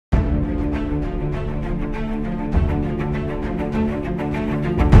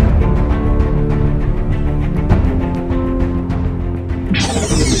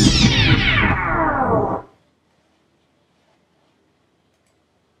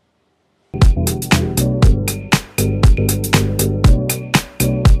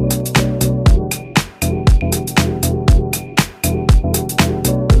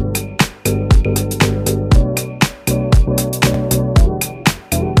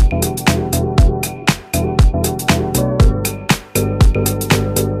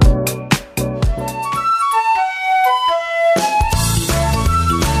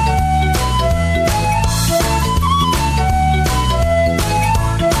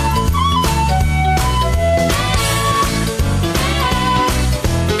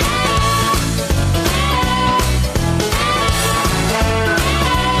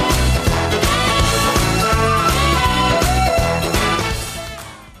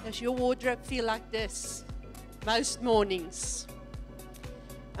Your wardrobe feel like this most mornings?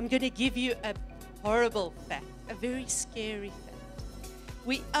 I'm going to give you a horrible fact, a very scary fact.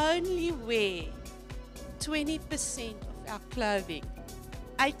 We only wear 20% of our clothing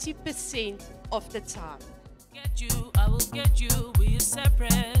 80% of the time. Get you, I will get you, we are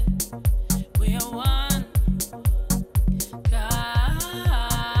separate, we are one. Come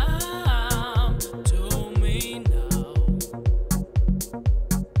to me now.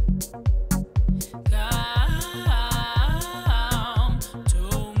 Come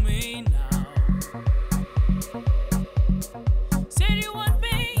to me now. Said you want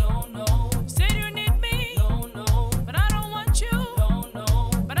me, no, no. Said you need me, no, no. But I don't want you, no, no.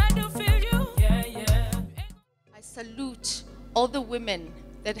 But I do feel you, yeah, yeah. I salute all the women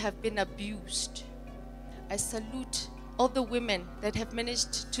that have been abused. I salute all the women that have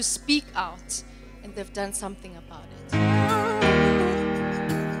managed to speak out and they've done something about it.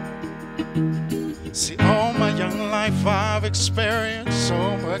 See, all my young life I've experienced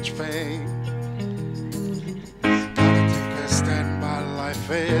so much pain. Gotta take a stand, my life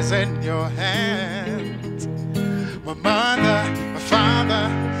is in your hands. My mother, my father,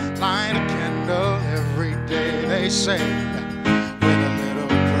 light a candle every day. They say, with a little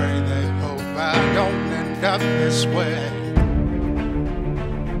prayer, they hope I don't end up this way.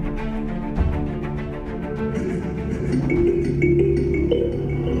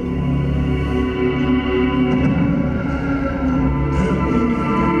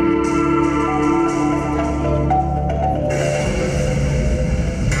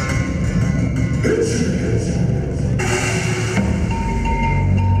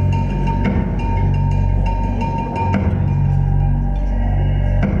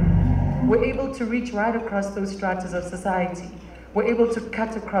 We're able to reach right across those stratas of society. We're able to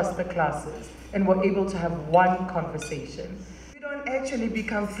cut across the classes, and we're able to have one conversation. If we don't actually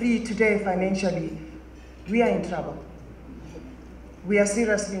become free today financially, we are in trouble. We are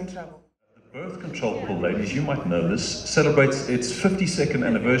seriously in trouble. The birth control pill, ladies, you might know this, celebrates its 52nd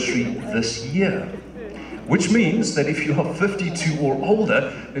anniversary this year. Which means that if you are 52 or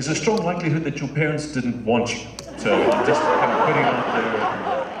older, there's a strong likelihood that your parents didn't want you. So I'm just kind of putting it out there.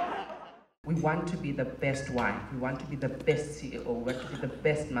 We want to be the best wife. We want to be the best CEO. We want to be the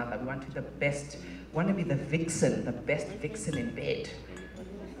best mother. We want to be the best. We want to be the vixen, the best vixen in bed.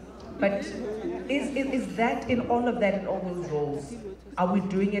 But is that in all of that, in all those roles, are we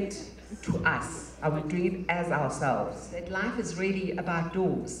doing it to us? Are we doing it as ourselves? That life is really about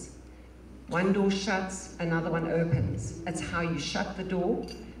doors. One door shuts, another one opens. It's how you shut the door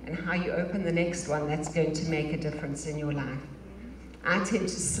and how you open the next one that's going to make a difference in your life. I tend to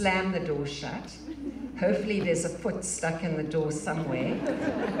slam the door shut. Hopefully there's a foot stuck in the door somewhere.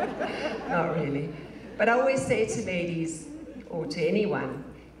 Not really. But I always say to ladies, or to anyone,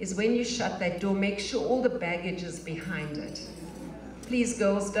 is when you shut that door, make sure all the baggage is behind it. Please,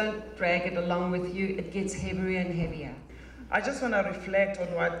 girls, don't drag it along with you. It gets heavier and heavier. I just want to reflect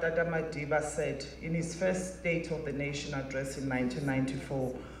on what Dada Madiba said in his first State of the Nation address in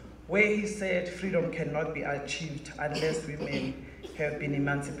 1994, where he said freedom cannot be achieved unless women have been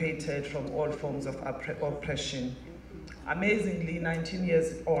emancipated from all forms of oppression. Amazingly, 19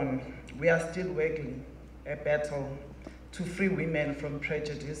 years on, we are still waging a battle to free women from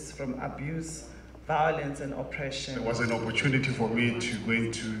prejudice, from abuse, violence, and oppression. It was an opportunity for me to go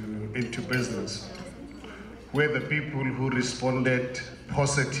into business, where the people who responded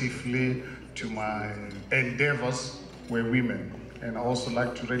positively to my endeavors were women. And I also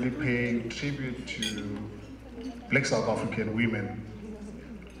like to really pay tribute to Black South African women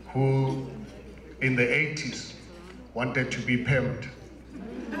who in the 80s wanted to be pammed.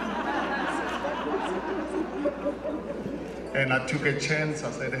 And I took a chance.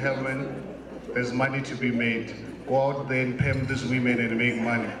 I said, "Hell, man, there's money to be made. Go out there and pam these women and make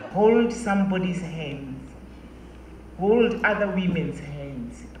money." Hold somebody's hands, hold other women's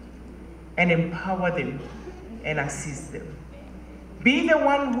hands, and empower them and assist them. Be the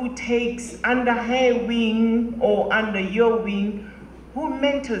one who takes under her wing or under your wing, who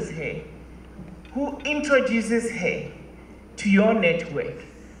mentors her, who introduces her to your network.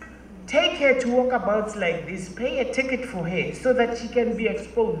 Take her to walkabouts like this, pay a ticket for her so that she can be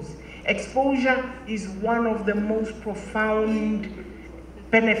exposed. Exposure is one of the most profound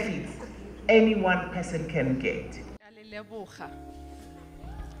benefits any one person can get.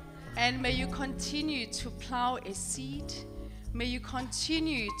 And may you continue to plow a seed. May you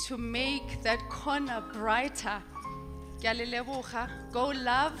continue to make that corner brighter. Go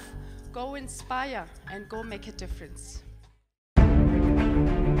love, go inspire, and go make a difference.